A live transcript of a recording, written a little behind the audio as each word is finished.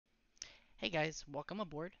Hey guys, welcome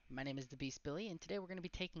aboard. My name is the Beast Billy, and today we're going to be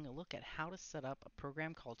taking a look at how to set up a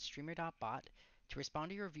program called Streamer.bot to respond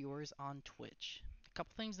to your viewers on Twitch. A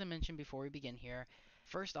couple things to mention before we begin here.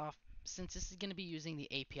 First off, since this is going to be using the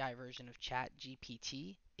API version of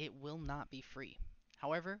ChatGPT, it will not be free.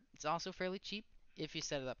 However, it's also fairly cheap if you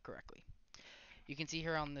set it up correctly. You can see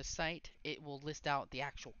here on this site, it will list out the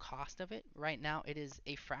actual cost of it. Right now, it is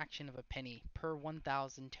a fraction of a penny per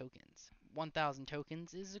 1,000 tokens. 1,000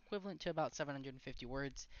 tokens is equivalent to about 750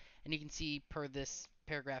 words. And you can see per this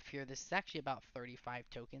paragraph here, this is actually about 35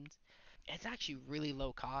 tokens. It's actually really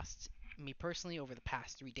low cost. Me personally, over the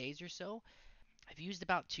past 3 days or so, I've used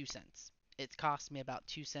about 2 cents. It's cost me about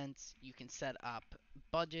 2 cents. You can set up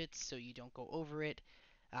budgets so you don't go over it,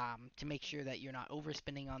 to make sure that you're not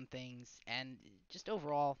overspending on things, and just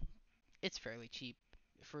overall, it's fairly cheap.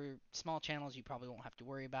 For small channels, you probably won't have to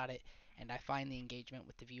worry about it, and I find the engagement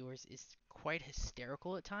with the viewers is quite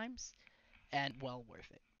hysterical at times, and well worth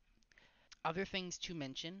it. Other things to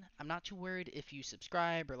mention, I'm not too worried if you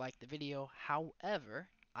subscribe or like the video. However,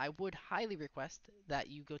 I would highly request that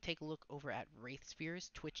you go take a look over at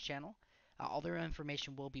RAITHSPHERE's Twitch channel. All their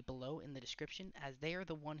information will be below in the description, as they are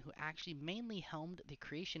the one who actually mainly helmed the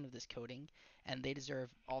creation of this coding, and they deserve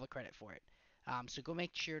all the credit for it. So go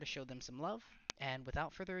make sure to show them some love. And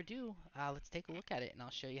without further ado, let's take a look at it, and I'll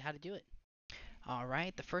show you how to do it.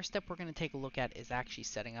 Alright, the first step we're going to take a look at is actually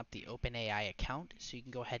setting up the OpenAI account, so you can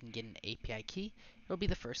go ahead and get an API key. It'll be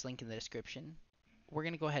the first link in the description. We're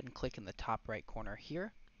going to go ahead and click in the top right corner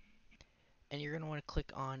here, and you're going to want to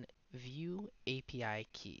click on View API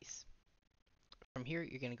Keys. From here,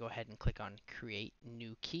 you're going to go ahead and click on Create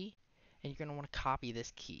New Key, and you're going to want to copy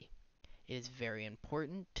this key. It is very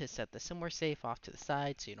important to set this somewhere safe off to the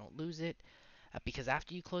side so you don't lose it, because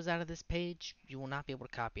after you close out of this page, you will not be able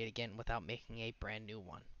to copy it again without making a brand new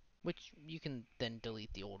one, which you can then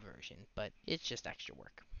delete the old version, but it's just extra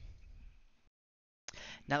work.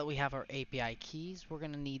 Now that we have our API keys, we're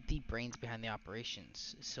going to need the brains behind the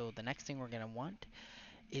operations. So the next thing we're going to want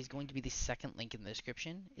is going to be the second link in the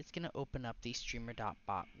description. It's going to open up the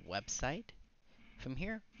Streamer.bot website. From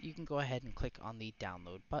here, you can go ahead and click on the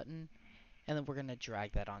download button, and then we're going to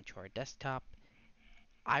drag that onto our desktop.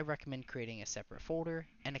 I recommend creating a separate folder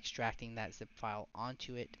and extracting that zip file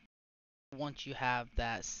onto it. Once you have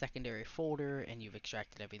that secondary folder and you've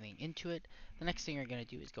extracted everything into it, the next thing you're going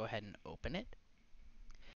to do is go ahead and open it.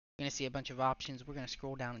 You're going to see a bunch of options. We're going to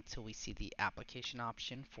scroll down until we see the application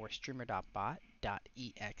option for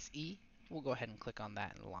streamer.bot.exe. We'll go ahead and click on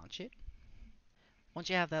that and launch it.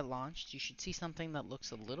 Once you have that launched, you should see something that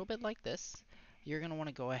looks a little bit like this. You're going to want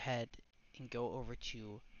to go ahead and go over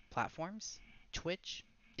to Platforms, Twitch.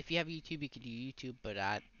 If you have YouTube, you can do YouTube, but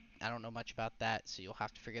I don't know much about that, so you'll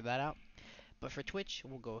have to figure that out. But for Twitch,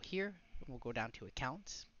 we'll go here, we'll go down to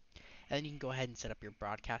Accounts, and then you can go ahead and set up your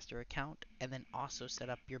broadcaster account, and then also set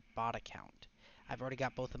up your bot account. I've already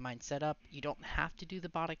got both of mine set up. You don't have to do the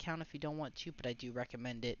bot account if you don't want to, but I do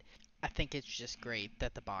recommend it. I think it's just great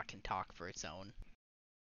that the bot can talk for its own.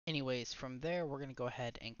 Anyways, from there, we're going to go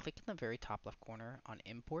ahead and click in the very top left corner on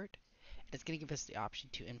Import. And it's going to give us the option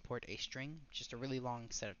to import a string, just a really long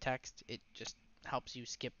set of text. It just helps you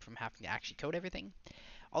skip from having to actually code everything.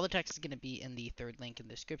 All the text is going to be in the third link in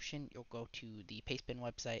the description. You'll go to the Pastebin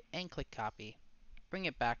website and click copy. Bring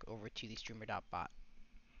it back over to the Streamer.bot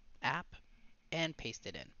app and paste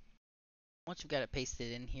it in. Once you've got it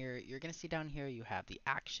pasted in here, you're going to see down here you have the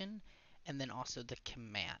action and then also the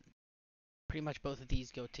command. Pretty much both of these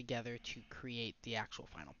go together to create the actual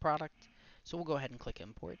final product. So we'll go ahead and click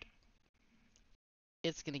import.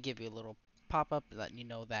 It's going to give you a little pop-up letting you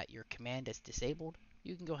know that your command is disabled.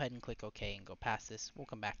 You can go ahead and click OK and go past this. We'll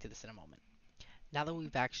come back to this in a moment. Now that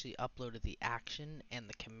we've actually uploaded the action and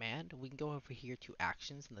the command, we can go over here to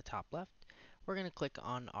actions in the top left. We're going to click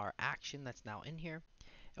on our action that's now in here,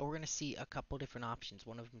 and we're going to see a couple different options.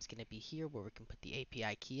 One of them is going to be here where we can put the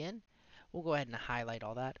API key in. We'll go ahead and highlight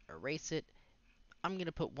all that, erase it. I'm going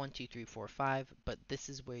to put 1, 2, 3, 4, 5, but this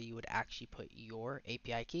is where you would actually put your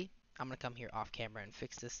API key. I'm going to come here off camera and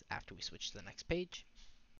fix this after we switch to the next page.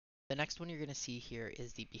 The next one you're going to see here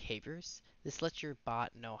is the behaviors. This lets your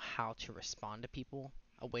bot know how to respond to people,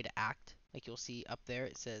 a way to act. Like you'll see up there,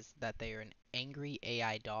 it says that they are an angry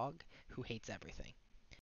AI dog who hates everything.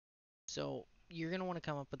 So you're going to want to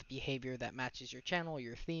come up with a behavior that matches your channel,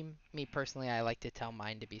 your theme. Me personally, I like to tell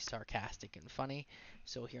mine to be sarcastic and funny.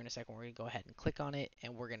 So here in a second, we're going to go ahead and click on it,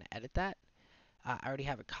 and we're going to edit that. I already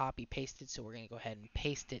have it copy pasted, so we're going to go ahead and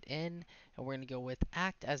paste it in, and we're going to go with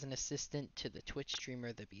act as an assistant to the Twitch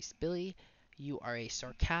streamer, the Beast Billy. You are a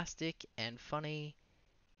sarcastic and funny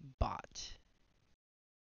bot.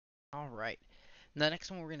 Alright, The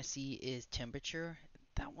next one we're going to see is temperature.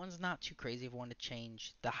 That one's not too crazy of one to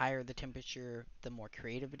change. The higher the temperature, the more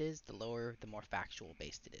creative it is. The lower, the more factual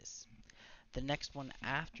based it is. The next one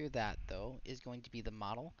after that, though, is going to be the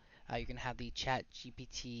model. You're going to have the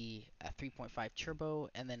ChatGPT 3.5 Turbo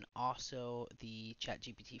and then also the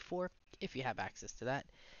ChatGPT 4 if you have access to that.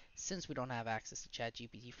 Since we don't have access to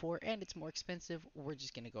ChatGPT 4 and it's more expensive, we're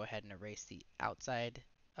just going to go ahead and erase the outside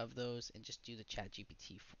of those and just do the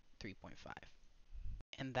ChatGPT 3.5.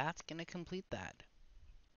 And that's going to complete that.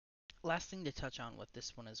 Last thing to touch on with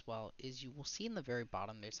this one as well is you will see in the very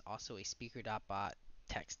bottom there's also a Streamer.bot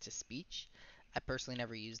text to speech. I personally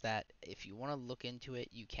never use that. If you want to look into it,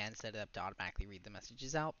 you can set it up to automatically read the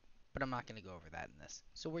messages out, but I'm not going to go over that in this.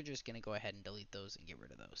 So we're just going to go ahead and delete those and get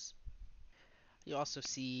rid of those. You also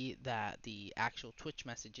see that the actual Twitch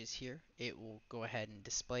messages here, it will go ahead and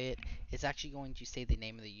display it. It's actually going to say the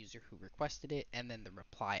name of the user who requested it and then the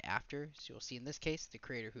reply after. So you'll see in this case, the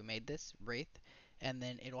creator who made this, Wraith, and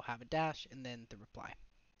then it'll have a dash and then the reply.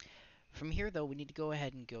 From here though, we need to go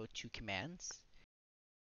ahead and go to commands.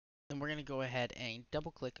 Then we're going to go ahead and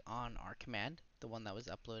double click on our command, the one that was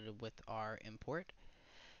uploaded with our import.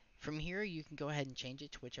 From here, you can go ahead and change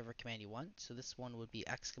it to whichever command you want. So this one would be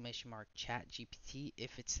 !ChatGPT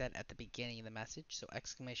if it's set at the beginning of the message. So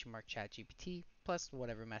 !ChatGPT plus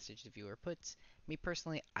whatever message the viewer puts. Me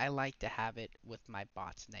personally, I like to have it with my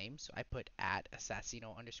bot's name. So I put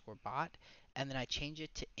 @assassino_bot and then I change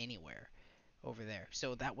it to anywhere over there.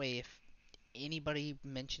 So that way if anybody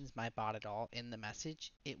mentions my bot at all in the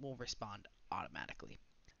message, it will respond automatically.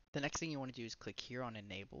 The next thing you want to do is click here on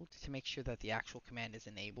enabled to make sure that the actual command is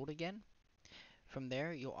enabled again. From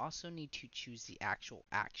there, you'll also need to choose the actual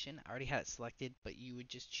action. I already had it selected, but you would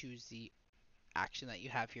just choose the action that you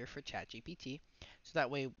have here for ChatGPT. So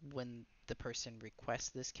that way, when the person requests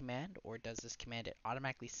this command or does this command, it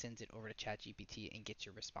automatically sends it over to ChatGPT and gets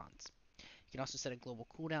your response. You can also set a global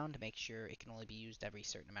cooldown to make sure it can only be used every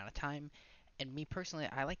certain amount of time. And me personally,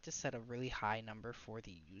 I like to set a really high number for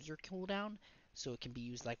the user cooldown, so it can be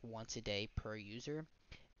used like once a day per user.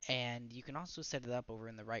 And you can also set it up over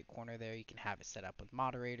in the right corner there. You can have it set up with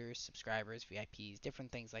moderators, subscribers, VIPs,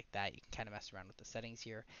 different things like that. You can kind of mess around with the settings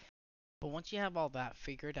here. But once you have all that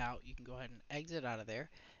figured out, you can go ahead and exit out of there.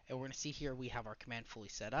 And we're going to see here we have our command fully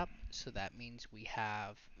set up. So that means we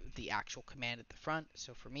have the actual command at the front.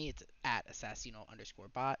 So for me, it's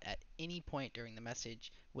 @assassino_bot at any point during the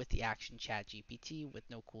message with the action ChatGPT with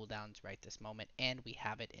no cooldowns right this moment. And we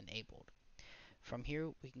have it enabled. From here,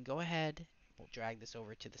 we can go ahead, we'll drag this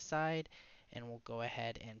over to the side, and we'll go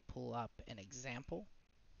ahead and pull up an example.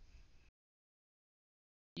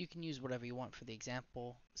 You can use whatever you want for the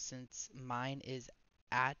example. Since mine is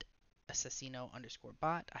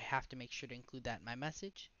 @assassino_bot, I have to make sure to include that in my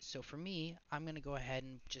message. So for me, I'm going to go ahead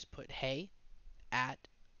and just put hey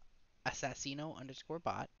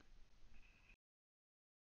 @assassino_bot.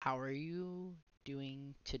 How are you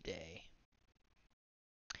doing today?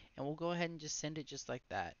 And we'll go ahead and just send it just like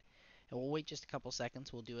that. And we'll wait just a couple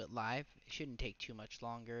seconds. We'll do it live. It shouldn't take too much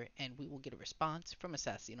longer. And we will get a response from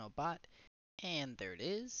Assassino_bot. And there it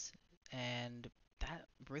is. And that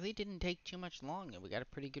really didn't take too much long. And we got a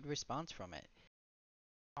pretty good response from it.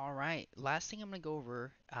 Alright, last thing I'm going to go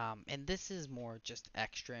over, and this is more just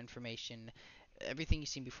extra information. Everything you've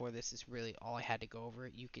seen before this is really all I had to go over.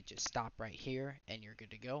 You could just stop right here and you're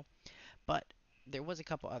good to go. But there was a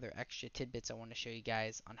couple other extra tidbits I want to show you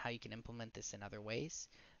guys on how you can implement this in other ways.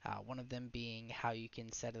 One of them being how you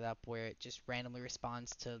can set it up where it just randomly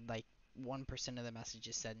responds to like 1% of the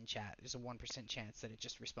messages said in chat. There's a 1% chance that it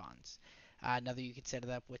just responds. Another, you can set it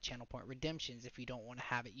up with channel point redemptions. If you don't want to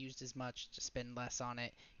have it used as much to spend less on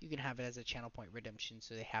it, you can have it as a channel point redemption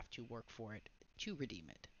so they have to work for it to redeem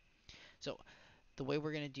it. So the way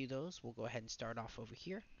we're going to do those, we'll go ahead and start off over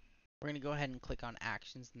here. We're going to go ahead and click on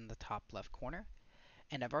actions in the top left corner.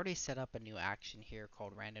 And I've already set up a new action here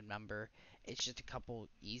called random number. It's just a couple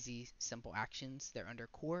easy, simple actions. They're under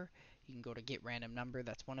core. You can go to get random number.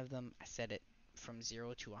 That's one of them. I set it from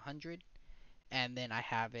 0 to 100. And then I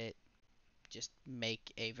have it just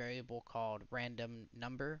make a variable called random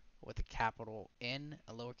number with a capital N,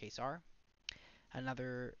 a lowercase r.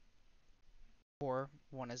 Another core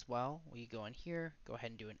one as well, where you go in here, go ahead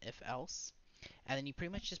and do an if else. And then you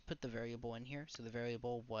pretty much just put the variable in here. So the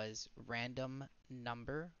variable was random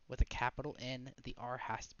number with a capital N. The R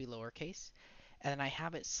has to be lowercase. And then I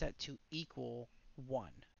have it set to equal 1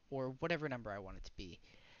 or whatever number I want it to be.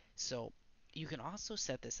 So you can also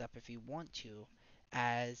set this up if you want to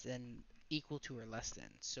as an equal to or less than.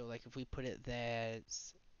 So like if we put it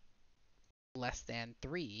as less than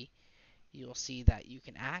 3, you'll see that you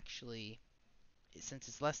can actually since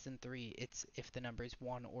it's less than 3, it's if the number is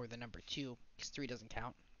 1 or the number 2, because 3 doesn't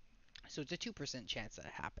count. So it's a 2% chance that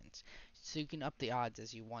it happens. So you can up the odds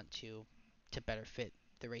as you want to better fit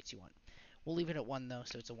the rates you want. We'll leave it at 1 though,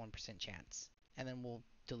 so it's a 1% chance. And then we'll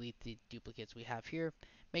delete the duplicates we have here.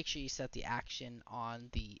 Make sure you set the action on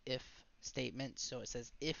the if statement, so it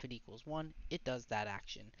says if it equals 1, it does that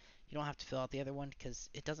action. You don't have to fill out the other one because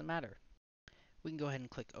it doesn't matter. We can go ahead and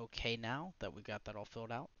click OK now that we got that all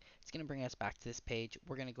filled out. It's going to bring us back to this page.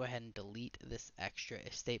 We're going to go ahead and delete this extra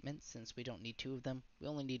if statement since we don't need 2 of them. We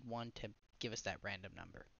only need 1 to give us that random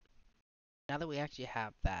number. Now that we actually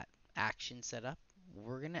have that action set up,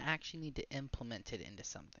 we're going to actually need to implement it into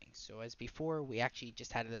something. So as before, we actually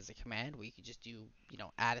just had it as a command where you could just do,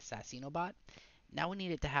 add Assassino-bot. Now we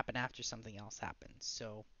need it to happen after something else happens.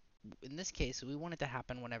 So in this case, we want it to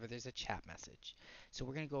happen whenever there's a chat message. So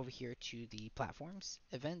we're going to go over here to the platforms,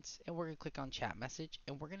 events, and we're going to click on chat message,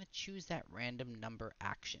 and we're going to choose that random number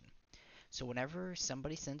action. So whenever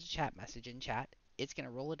somebody sends a chat message in chat, it's going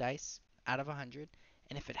to roll a dice out of 100,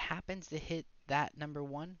 and if it happens to hit that number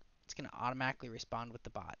 1, it's going to automatically respond with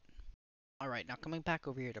the bot. Alright, now coming back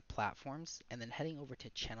over here to platforms, and then heading over to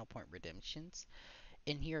channel point redemptions.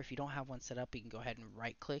 In here, if you don't have one set up, you can go ahead and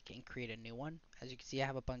right click and create a new one. As you can see, I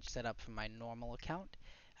have a bunch set up from my normal account.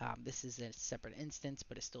 This is a separate instance,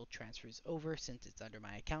 but it still transfers over since it's under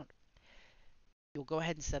my account. You'll go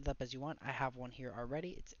ahead and set it up as you want. I have one here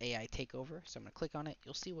already. It's AI Takeover, so I'm going to click on it.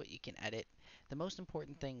 You'll see what you can edit. The most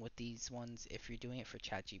important thing with these ones, if you're doing it for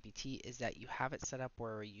ChatGPT, is that you have it set up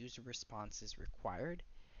where a user response is required.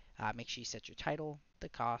 Make sure you set your title, the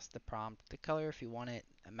cost, the prompt, the color if you want it,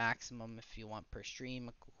 a maximum if you want per stream,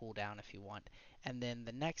 a cooldown if you want. And then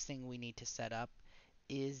the next thing we need to set up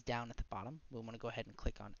is down at the bottom. We want to go ahead and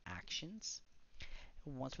click on Actions.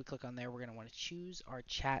 Once we click on there, we're going to want to choose our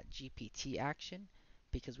ChatGPT action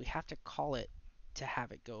because we have to call it to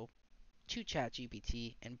have it go to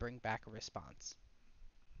ChatGPT and bring back a response.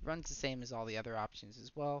 Runs the same as all the other options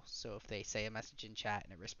as well. So if they say a message in chat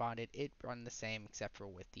and it responded, it run the same except for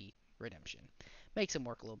with the redemption. Makes them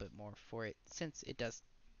work a little bit more for it since it does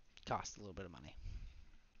cost a little bit of money.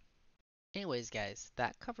 Anyways, guys,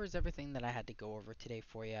 that covers everything that I had to go over today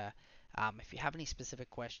for you. If you have any specific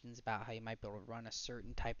questions about how you might be able to run a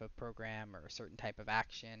certain type of program or a certain type of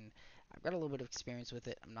action, I've got a little bit of experience with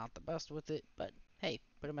it. I'm not the best with it, but hey,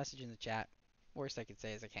 put a message in the chat. Worst I could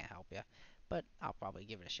say is I can't help you, but I'll probably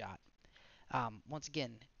give it a shot. Once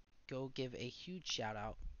again, go give a huge shout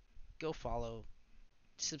out. Go follow,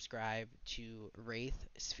 subscribe to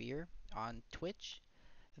RAITHSPHERE on Twitch.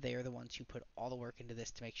 They are the ones who put all the work into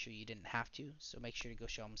this to make sure you didn't have to, so make sure to go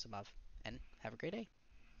show them some love. And have a great day.